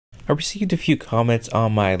I received a few comments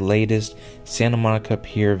on my latest Santa Monica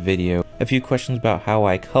Pier video, a few questions about how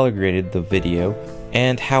I color graded the video,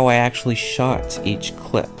 and how I actually shot each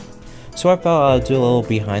clip. So I thought I'll do a little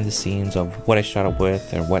behind the scenes of what I shot it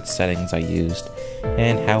with and what settings I used,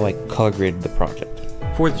 and how I color graded the project.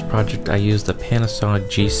 For this project I used the Panasonic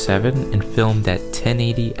G7 and filmed at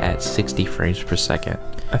 1080 at 60 frames per second.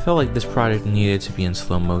 I felt like this project needed to be in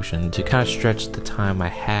slow motion to kind of stretch the time I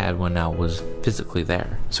had when I was physically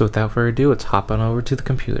there. So without further ado, let's hop on over to the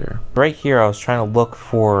computer. Right here I was trying to look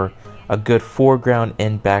for a good foreground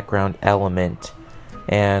and background element,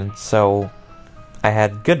 and so I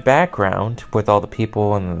had good background with all the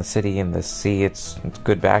people and the city and the sea. It's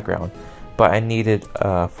good background, but I needed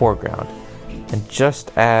a foreground. And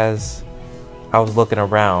just as I was looking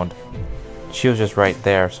around, she was just right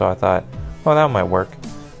there, so I thought, oh, that might work.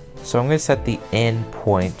 So I'm going to set the end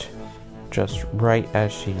point just right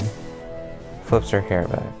as she flips her hair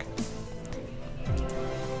back.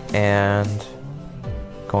 And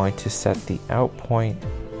going to set the out point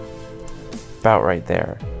about right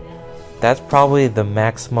there. That's probably the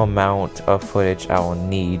maximum amount of footage I will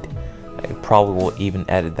need. I probably will even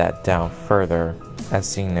edit that down further as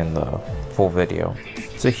seen in the full video.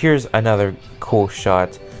 So here's another cool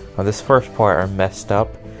shot. This first part I messed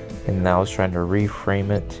up and now I was trying to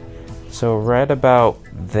reframe it. So right about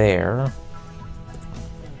there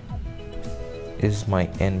is my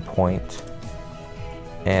end point,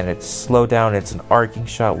 and it's slowed down. It's an arcing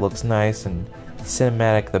shot, looks nice and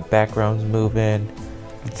cinematic. The background's moving.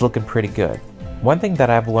 It's looking pretty good. One thing that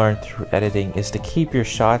I've learned through editing is to keep your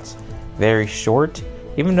shots very short,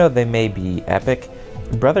 even though they may be epic.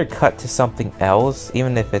 Rather cut to something else,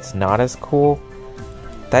 even if it's not as cool.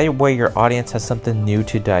 That way your audience has something new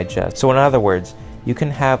to digest. So in other words, you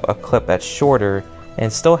can have a clip that's shorter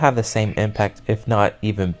and still have the same impact, if not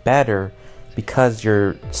even better, because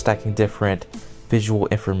you're stacking different visual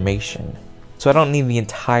information. So I don't need the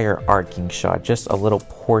entire arcing shot, just a little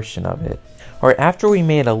portion of it. Alright, after we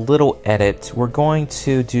made a little edit, we're going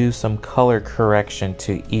to do some color correction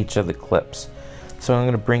to each of the clips. So I'm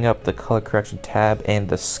going to bring up the color correction tab and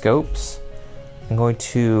the scopes. I'm going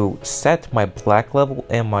to set my black level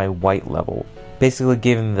and my white level, basically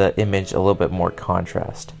giving the image a little bit more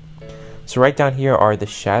contrast. So right down here are the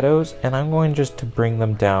shadows, and I'm going just to bring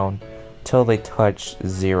them down till they touch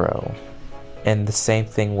 0. And the same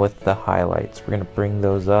thing with the highlights. We're going to bring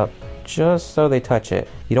those up just so they touch it.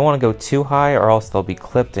 You don't want to go too high or else they'll be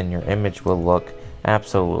clipped and your image will look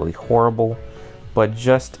absolutely horrible, but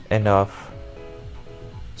just enough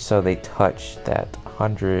so they touch that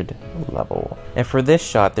 100 level. And for this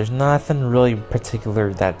shot, there's nothing really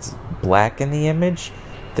particular that's black in the image.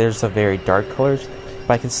 There's a very dark colors,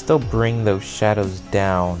 but I can still bring those shadows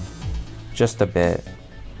down just a bit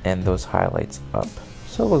and those highlights up.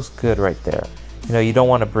 So it looks good right there. You know, you don't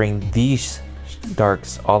want to bring these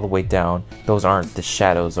darks all the way down. Those aren't the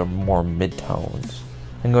shadows, or more midtones.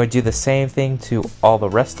 I'm going to do the same thing to all the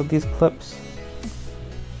rest of these clips.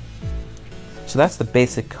 So that's the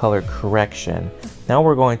basic color correction. Now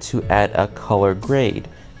we're going to add a color grade.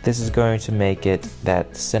 This is going to make it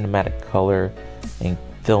that cinematic color and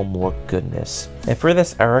film look goodness. And for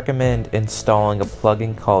this, I recommend installing a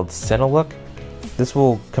plugin called cinelook. This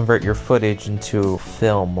will convert your footage into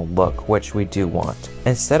film look, which we do want.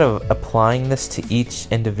 Instead of applying this to each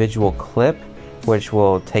individual clip, which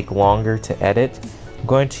will take longer to edit, I'm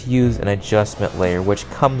going to use an adjustment layer which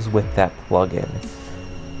comes with that plugin.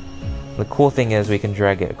 The cool thing is we can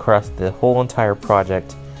drag it across the whole entire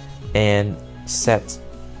project and set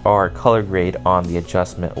our color grade on the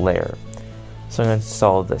adjustment layer. So I'm going to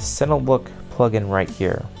install the cinelook plugin right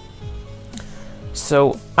here.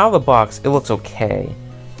 So out of the box it looks okay,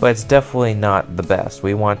 but it's definitely not the best.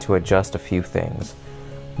 We want to adjust a few things.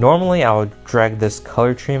 Normally I would drag this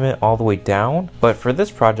color treatment all the way down, but for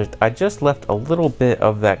this project I just left a little bit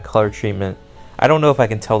of that color treatment. I don't know if I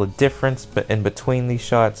can tell the difference in between these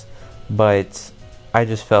shots, but I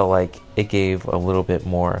just felt like it gave a little bit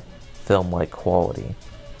more film-like quality.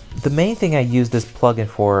 The main thing I use this plugin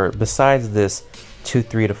for, besides this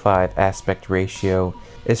 2:3:5 aspect ratio,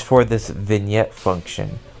 is for this vignette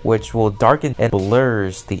function, which will darken and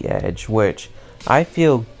blurs the edge, which I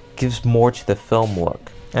feel gives more to the film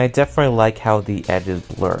look. And I definitely like how the edges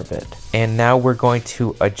blur a bit. And now we're going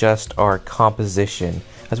to adjust our composition.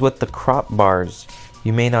 As with the crop bars,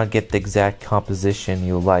 you may not get the exact composition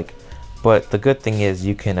you like, but the good thing is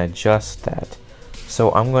you can adjust that.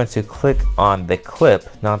 So I'm going to click on the clip,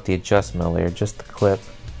 not the adjustment layer, just the clip.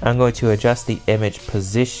 I'm going to adjust the image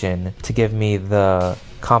position to give me the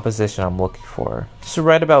composition I'm looking for. So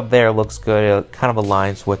right about there looks good. It kind of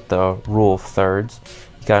aligns with the rule of thirds.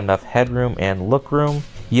 got enough headroom and look room.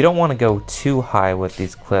 You don't want to go too high with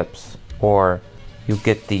these clips or you'll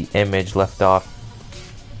get the image left off.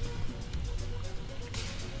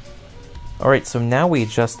 Alright, so now we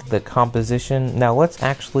adjusted the composition. Now let's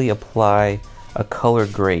actually apply a color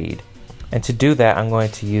grade. And to do that, I'm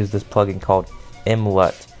going to use this plugin called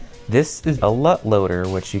mlut. This is a LUT loader,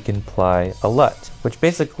 which you can apply a LUT, which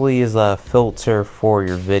basically is a filter for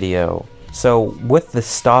your video. So with the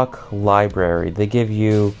stock library, they give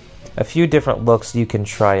you a few different looks you can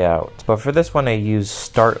try out. But for this one, I use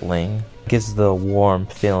Startling. It gives the warm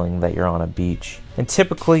feeling that you're on a beach. And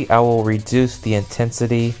typically, I will reduce the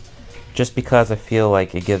intensity just because I feel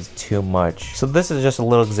like it gives too much. So this is just a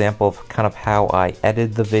little example of kind of how I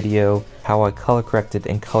edited the video, how I color corrected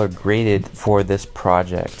and color graded for this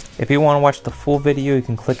project. If you want to watch the full video, you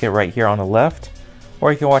can click it right here on the left,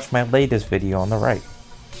 or you can watch my latest video on the right.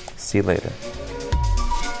 See you later.